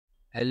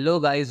Hello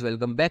guys,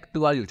 welcome back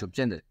to our YouTube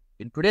channel.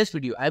 In today's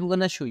video, I'm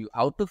gonna show you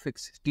how to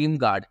fix Steam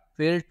Guard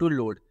failed to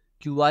load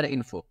QR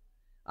info.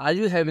 Are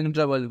you having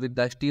trouble with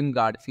the Steam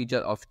Guard feature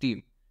of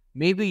Steam?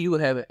 Maybe you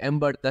have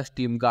embedded the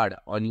Steam Guard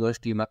on your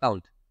Steam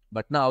account,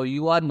 but now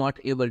you are not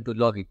able to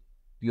log in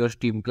to your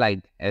Steam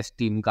client as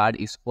Steam Guard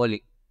is failing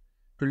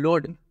to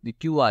load the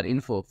QR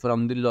info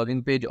from the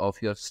login page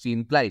of your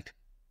Steam client.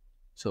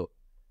 So,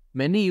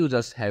 many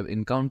users have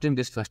encountered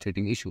this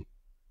frustrating issue.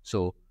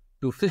 So,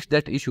 to fix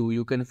that issue,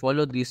 you can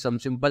follow these some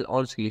simple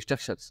on-screen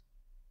instructions.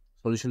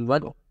 Solution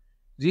 1.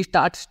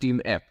 Restart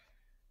Steam app.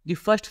 The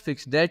first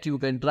fix that you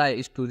can try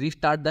is to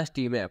restart the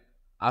Steam app.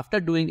 After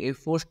doing a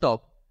force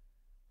stop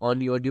on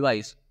your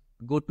device,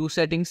 go to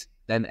Settings,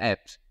 then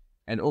Apps,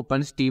 and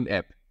open Steam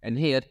app. And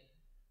here,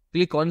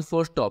 click on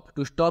force stop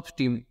to stop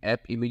Steam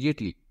app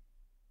immediately.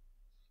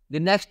 The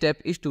next step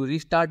is to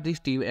restart the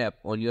Steam app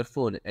on your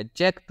phone and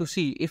check to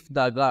see if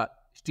the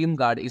Steam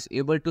Guard is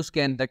able to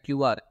scan the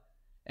QR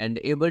and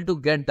able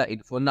to get the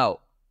info now.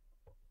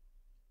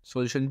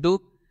 Solution 2.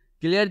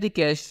 Clear the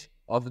cache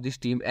of the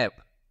Steam app.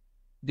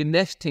 The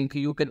next thing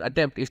you can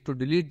attempt is to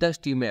delete the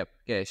Steam app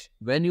cache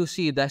when you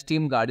see the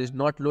Steam Guard is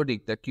not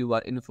loading the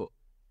QR info.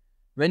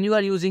 When you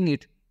are using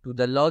it to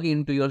log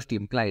into your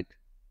Steam client,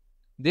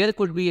 there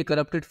could be a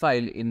corrupted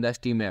file in the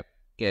Steam app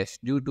cache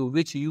due to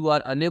which you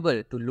are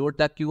unable to load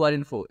the QR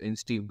info in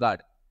Steam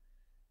Guard.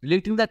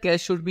 Deleting the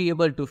cache should be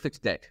able to fix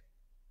that.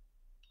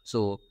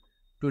 So,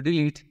 to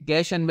delete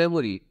cache and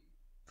memory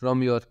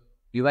from your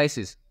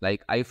devices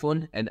like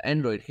iPhone and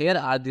Android, here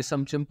are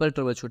some simple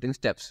troubleshooting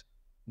steps.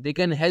 They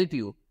can help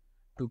you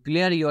to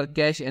clear your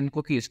cache and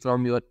cookies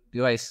from your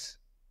device.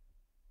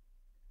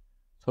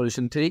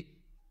 Solution 3.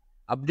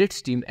 Update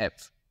Steam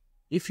apps.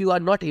 If you are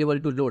not able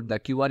to load the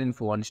QR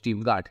info on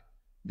Steam Guard,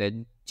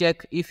 then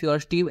check if your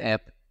Steam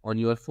app on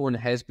your phone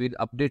has been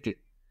updated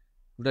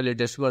to the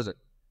latest version.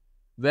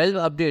 Valve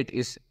Update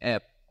is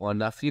app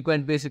on a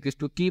frequent basis is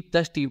to keep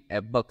the Steam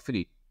app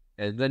bug-free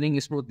and running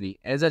smoothly.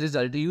 As a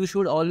result, you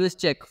should always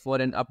check for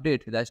an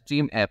update the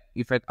Steam app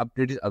if an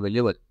update is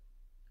available.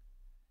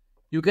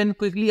 You can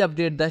quickly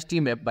update the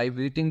Steam app by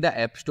visiting the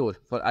App Store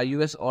for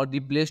iOS or the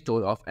Play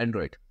Store of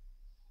Android.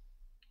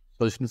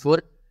 Solution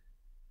 4.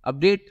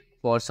 Wait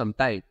for some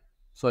time.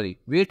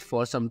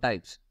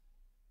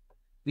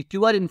 The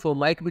QR info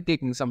might be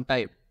taking some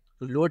time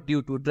to load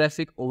due to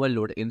traffic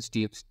overload in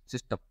Steam's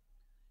system.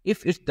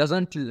 If it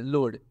doesn't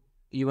load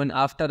even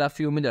after a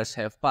few minutes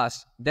have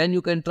passed, then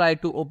you can try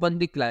to open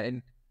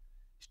the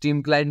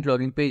Steam client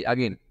login page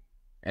again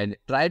and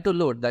try to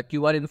load the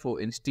QR info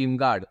in Steam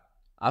Guard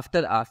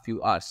after a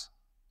few hours.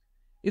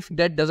 If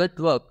that doesn't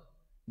work,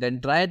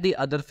 then try the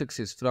other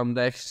fixes from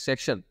the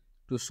section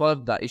to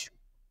solve the issue.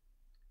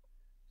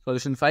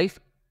 Solution 5.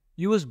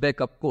 Use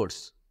backup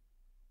codes.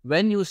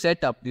 When you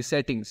set up the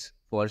settings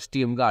for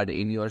Steam Guard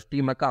in your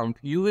Steam account,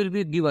 you will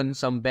be given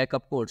some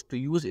backup codes to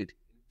use it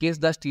in case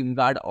the Steam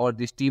Guard or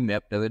the Steam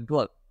app doesn't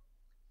work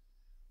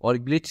or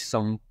glitch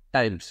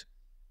sometimes.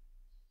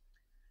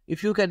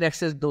 If you can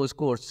access those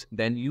codes,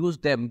 then use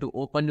them to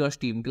open your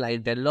Steam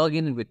client and log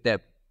in with them.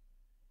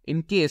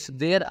 In case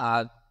there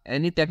are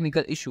any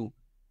technical issue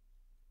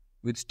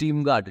with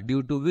Steam Guard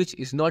due to which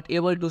is not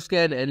able to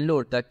scan and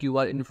load the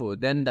QR info,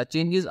 then the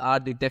changes are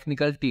the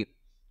technical team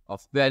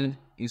of Valve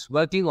is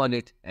working on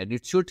it and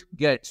it should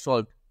get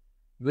solved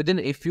within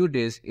a few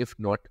days if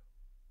not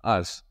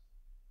hours.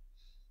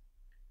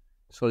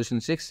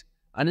 Solution 6.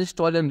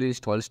 Uninstall and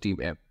reinstall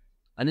Steam app.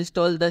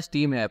 Uninstall the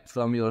Steam app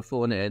from your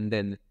phone and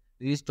then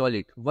reinstall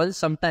it once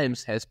some time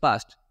has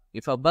passed.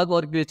 If a bug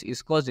or glitch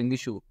is causing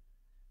issue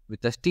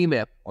with the Steam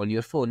app on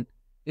your phone,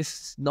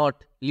 is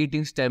not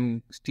letting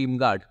Steam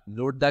Guard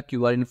load the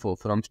QR info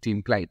from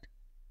Steam client.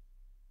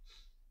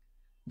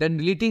 Then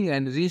deleting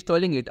and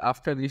reinstalling it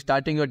after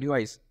restarting your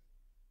device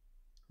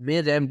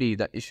may remedy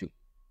the issue.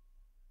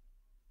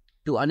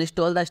 To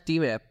uninstall the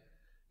Steam app,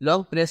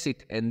 long press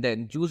it and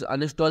then choose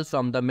uninstall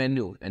from the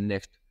menu and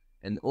next,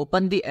 and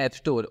open the App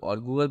Store or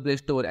Google Play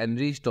Store and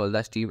reinstall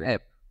the Steam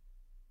app.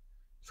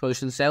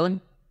 Solution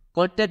 7.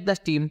 Contact the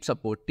Steam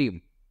support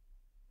team.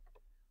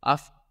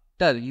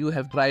 After you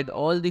have tried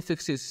all the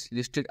fixes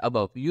listed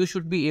above, you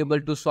should be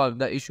able to solve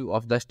the issue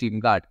of the Steam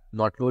Guard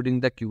not loading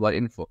the QR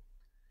info.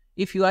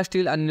 If you are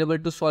still unable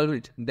to solve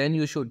it, then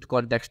you should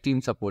contact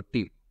Steam support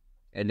team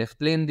and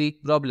explain the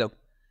problem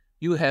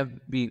you have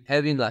been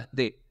having.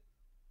 They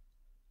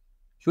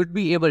should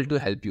be able to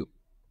help you.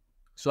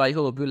 So I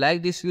hope you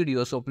like this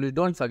video, so please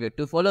don't forget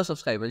to follow,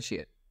 subscribe and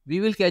share. We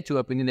will catch you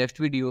up in the next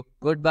video.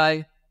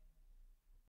 Goodbye.